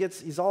feet.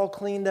 He's all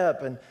cleaned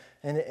up.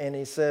 And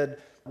he said,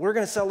 we're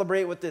going to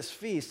celebrate with this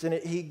feast. And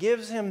he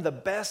gives him the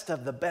best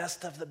of the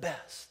best of the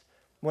best.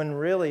 When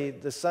really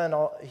the son,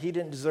 he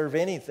didn't deserve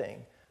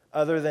anything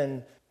other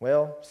than,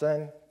 well,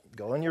 son,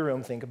 go in your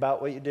room, think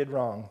about what you did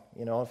wrong.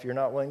 If you're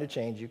not willing to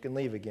change, you can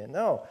leave again.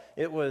 No,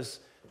 it was,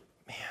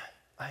 man,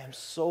 I am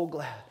so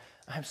glad.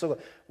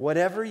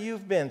 Whatever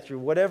you've been through,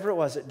 whatever it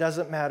was, it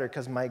doesn't matter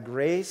because my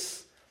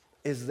grace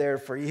is there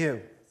for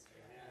you.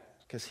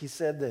 Because he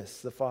said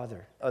this, the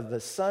father, the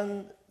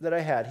son that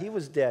I had, he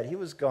was dead, he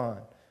was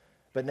gone.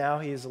 But now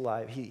he is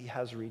alive. He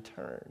has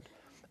returned.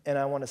 And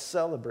I want to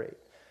celebrate.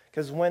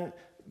 Because when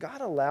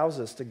God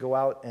allows us to go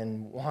out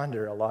and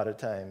wander a lot of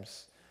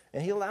times,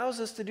 and he allows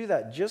us to do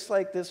that, just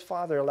like this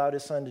father allowed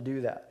his son to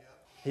do that.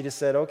 He just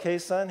said, okay,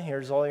 son,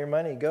 here's all your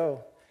money,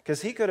 go.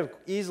 Because he could have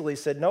easily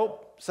said,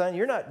 nope, son,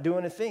 you're not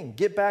doing a thing.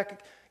 Get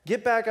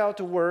back out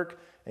to work,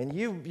 and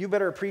you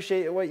better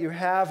appreciate what you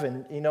have,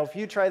 and if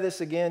you try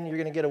this again, you're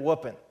going to get a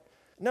whooping.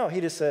 No,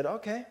 he just said,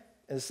 okay,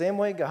 in the same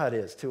way God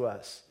is to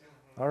us.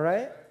 All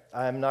right?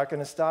 I'm not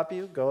going to stop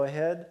you. Go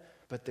ahead.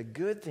 But the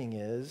good thing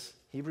is,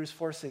 Hebrews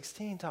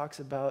 4:16 talks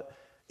about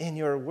in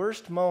your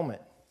worst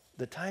moment,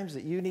 the times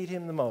that you need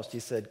him the most, he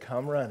said,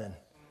 come running,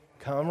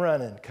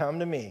 come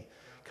to me.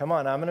 Come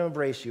on, I'm going to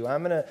embrace you.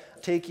 I'm going to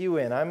take you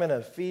in. I'm going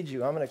to feed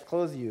you. I'm going to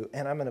clothe you.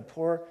 And I'm going to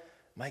pour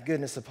my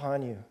goodness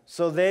upon you.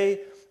 So they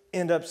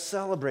end up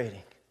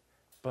celebrating.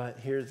 But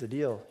here's the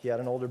deal. He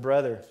had an older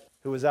brother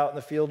who was out in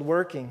the field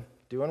working,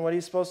 doing what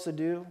he's supposed to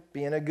do,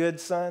 being a good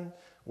son,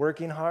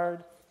 working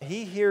hard.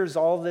 He hears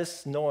all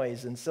this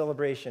noise and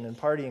celebration and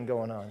partying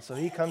going on. So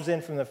he comes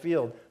in from the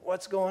field.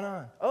 What's going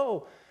on?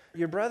 Oh,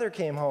 your brother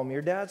came home.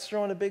 Your dad's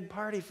throwing a big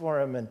party for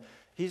him, and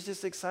he's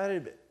just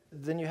excited.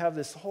 Then you have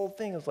this whole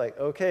thing. It's like,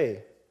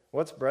 okay,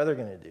 what's brother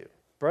going to do?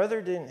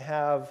 Brother didn't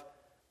have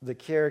the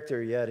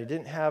character yet. He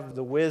didn't have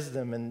the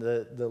wisdom and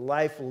the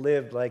life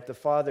lived like the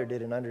father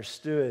did and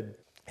understood.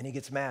 And he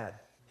gets mad.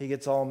 He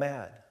gets all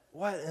mad.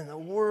 What in the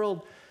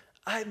world?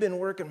 I've been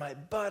working my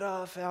butt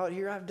off out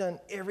here. I've done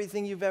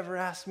everything you've ever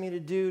asked me to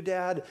do,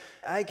 Dad.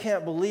 I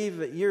can't believe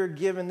that you're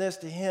giving this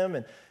to him,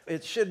 and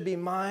it should be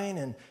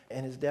mine.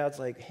 And his dad's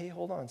like, hey,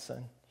 hold on,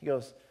 son. He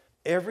goes,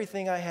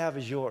 everything I have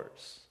is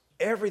yours.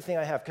 Everything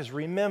I have. Because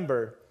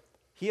remember,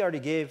 he already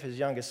gave his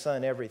youngest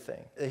son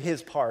everything,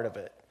 his part of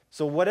it.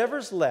 So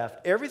whatever's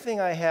left, everything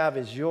I have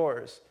is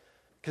yours.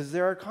 Because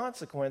there are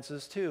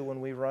consequences, too, when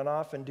we run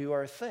off and do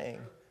our thing.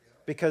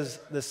 Because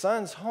the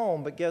son's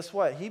home, but guess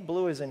what? He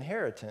blew his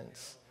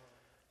inheritance.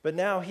 But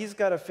now he's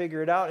got to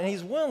figure it out, and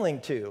he's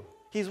willing to.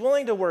 He's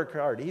willing to work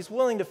hard. He's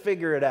willing to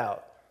figure it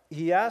out.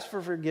 He asked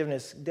for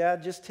forgiveness.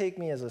 Dad, just take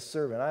me as a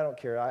servant. I don't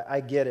care.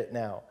 I get it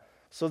now.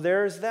 So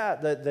there's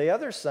that. The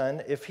other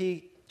son, if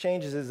he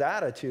changes his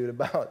attitude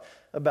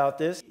about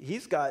this,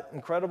 he's got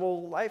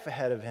incredible life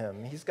ahead of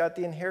him. He's got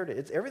the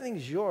inheritance.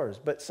 Everything's yours.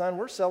 But son,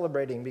 we're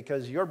celebrating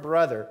because your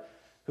brother,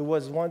 who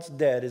was once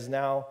dead, is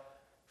now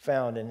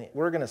found, and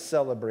we're going to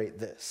celebrate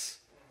this.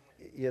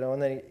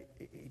 And then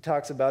he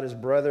talks about his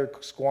brother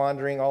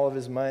squandering all of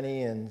his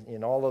money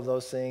and all of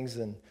those things,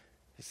 and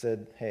he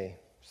said, hey,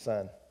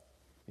 son,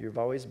 you've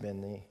always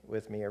been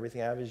with me.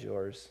 Everything I have is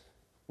yours.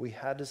 We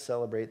had to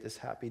celebrate this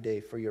happy day,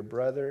 for your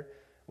brother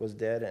was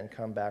dead and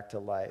come back to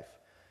life.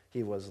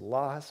 He was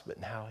lost, but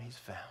now he's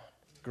found.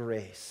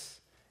 Grace.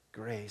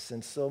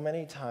 And so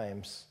many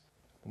times,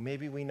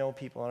 maybe we know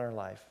people in our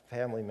life,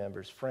 family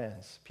members,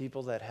 friends,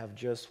 people that have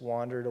just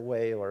wandered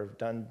away or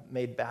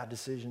made bad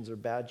decisions or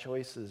bad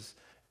choices,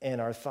 and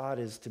our thought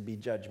is to be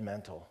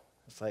judgmental.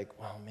 It's like,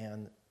 well,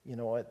 man, you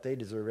know what? They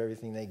deserve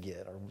everything they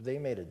get, or they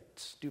made a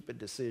stupid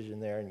decision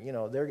there, and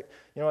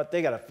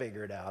they got to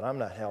figure it out. I'm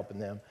not helping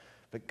them.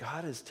 But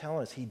God is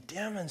telling us, he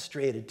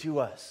demonstrated to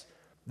us,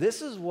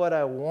 this is what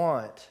I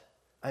want.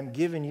 I'm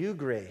giving you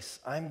grace.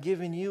 I'm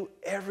giving you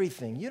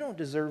everything. You don't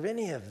deserve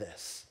any of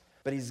this.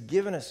 But he's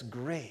given us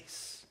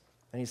grace.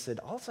 And he said,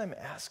 all I'm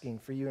asking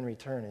for you in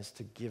return is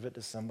to give it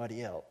to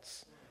somebody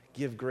else.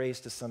 Give grace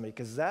to somebody.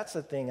 Because that's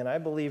the thing, and I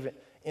believe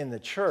in the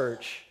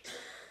church,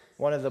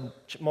 one of the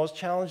most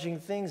challenging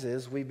things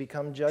is we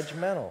become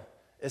judgmental,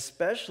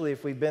 especially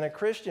if we've been a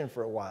Christian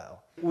for a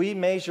while. We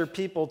measure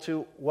people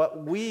to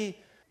what we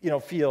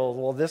feel,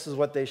 well, this is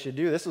what they should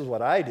do. This is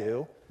what I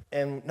do.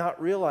 And not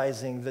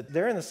realizing that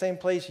they're in the same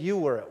place you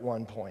were at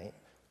one point.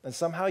 And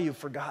somehow you've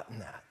forgotten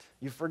that.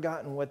 You've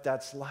forgotten what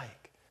that's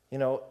like.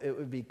 It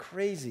would be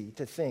crazy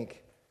to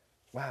think,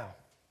 wow,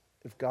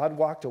 if God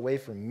walked away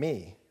from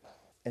me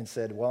and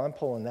said, well, I'm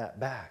pulling that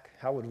back,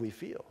 how would we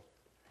feel?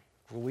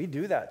 Well, we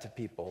do that to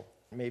people,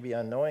 maybe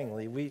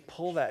unknowingly. We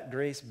pull that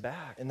grace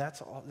back, and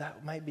that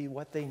might be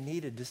what they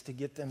needed just to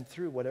get them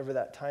through whatever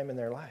that time in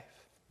their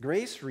life.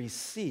 Grace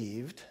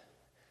received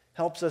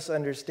helps us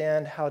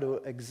understand how to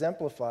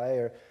exemplify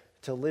or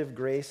to live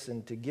grace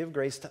and to give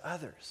grace to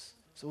others.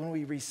 So when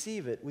we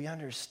receive it, we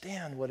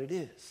understand what it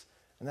is.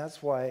 And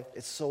that's why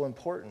it's so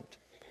important.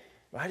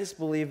 I just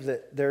believe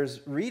that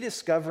there's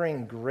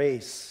rediscovering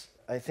grace,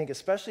 I think,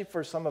 especially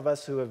for some of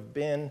us who have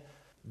been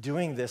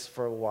doing this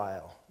for a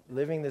while,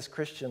 living this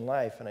Christian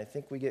life. And I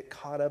think we get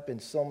caught up in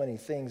so many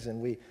things, and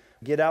we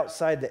get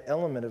outside the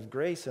element of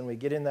grace, and we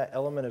get in that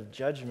element of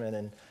judgment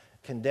and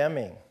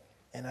condemning.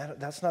 And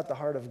that's not the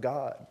heart of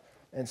God.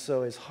 And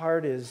so his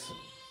heart is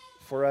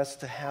for us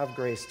to have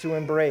grace, to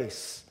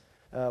embrace.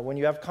 When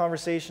you have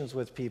conversations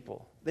with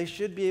people, they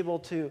should be able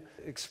to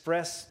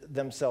express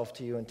themselves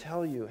to you and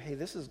tell you, hey,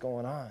 this is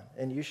going on.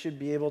 And you should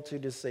be able to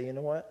just say, you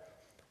know what?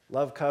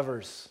 Love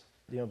covers.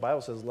 The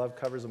Bible says love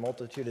covers a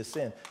multitude of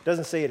sin. It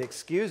doesn't say it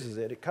excuses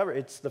it.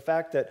 It's the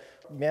fact that,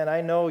 man,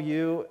 I know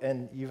you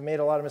and you've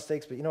made a lot of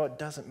mistakes, but it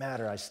doesn't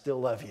matter. I still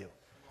love you.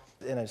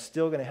 And I'm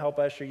still going to help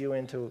usher you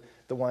into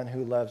the one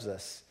who loves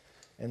us.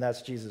 And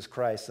that's Jesus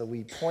Christ.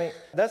 So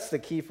that's the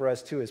key for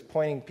us too, is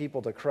pointing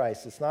people to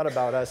Christ. It's not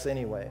about us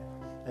anyway.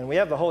 And we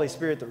have the Holy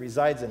Spirit that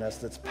resides in us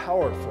that's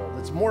powerful,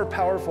 that's more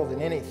powerful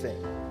than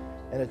anything.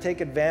 And to take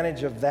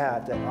advantage of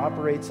that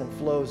operates and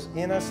flows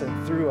in us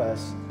and through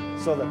us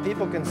so that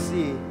people can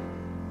see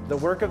the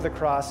work of the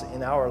cross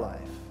in our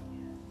life.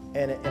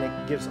 And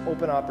it gives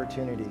open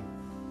opportunity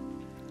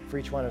for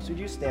each one of us. Would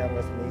you stand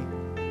with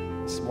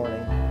me this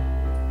morning?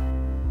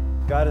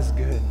 God is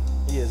good.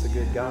 He is a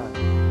good God.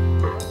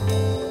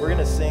 We're going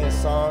to sing a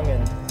song,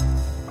 and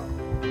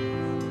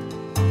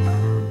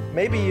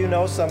maybe you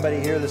know somebody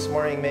here this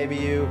morning. Maybe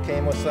you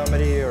came with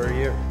somebody, or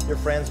you're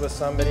friends with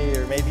somebody,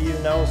 or maybe you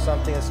know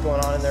something that's going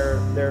on in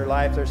their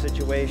life, their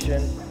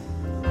situation.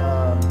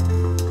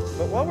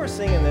 But while we're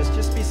singing this,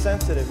 just be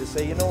sensitive to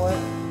say, you know what?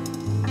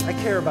 I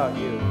care about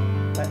you.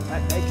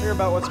 I care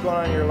about what's going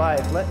on in your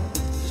life.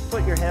 Just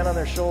put your hand on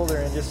their shoulder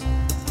and just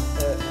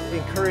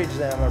encourage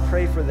them or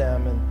pray for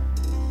them. And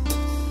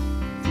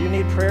if you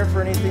need prayer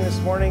for anything this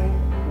morning,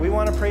 we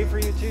want to pray for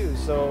you too.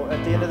 So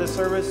at the end of the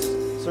service,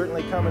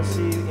 certainly come and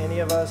see any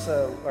of us,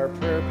 our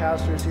prayer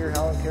pastors here,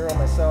 Helen, Carol,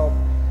 myself,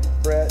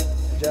 Brett,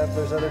 Jeff.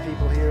 There's other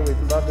people here. We'd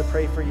love to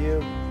pray for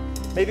you.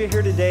 Maybe you're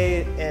here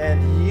today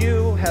and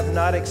you have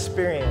not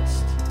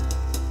experienced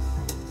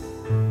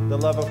the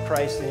love of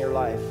Christ in your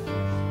life.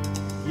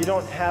 You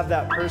don't have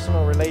that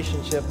personal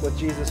relationship with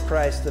Jesus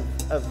Christ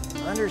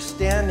of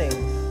understanding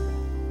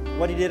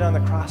what he did on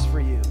the cross for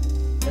you,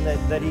 and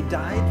that he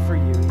died for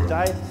you.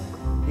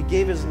 He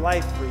gave his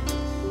life for you.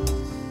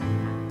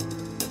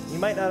 You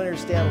might not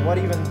understand what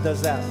even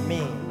does that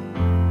mean,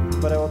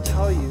 but I will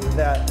tell you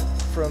that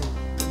from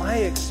my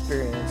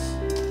experience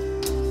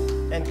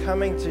and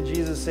coming to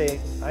Jesus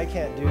saying, I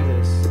can't do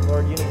this.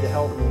 Lord, you need to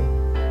help me.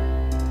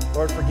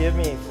 Lord, forgive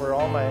me for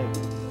all my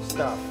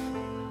stuff.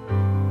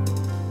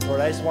 Lord,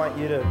 I just want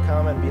you to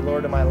come and be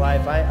Lord of my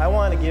life. I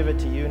want to give it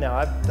to you now.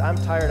 I'm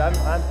tired.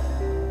 I'm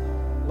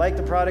like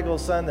the prodigal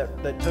son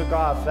that took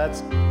off.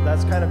 That's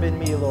kind of been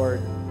me,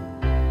 Lord.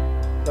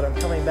 But I'm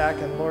coming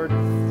back, and Lord,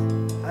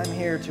 I'm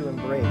here to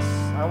embrace.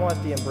 I want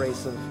the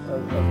embrace of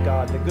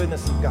God, the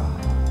goodness of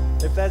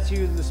God. If that's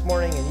you this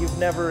morning and you've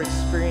never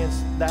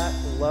experienced that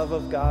love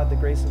of God, the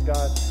grace of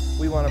God,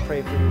 we want to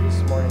pray for you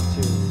this morning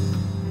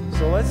too.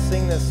 So let's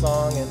sing this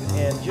song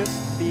and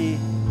just be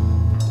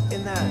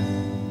in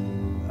that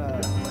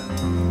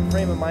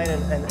frame of mind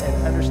and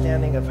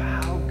understanding of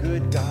how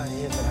good God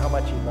is and how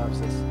much he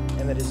loves us,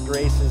 and that his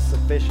grace is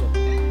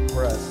sufficient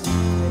for us.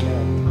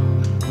 Amen.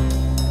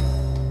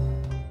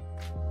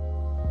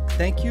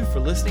 Thank you for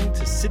listening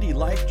to City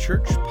Life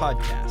Church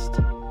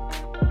Podcast.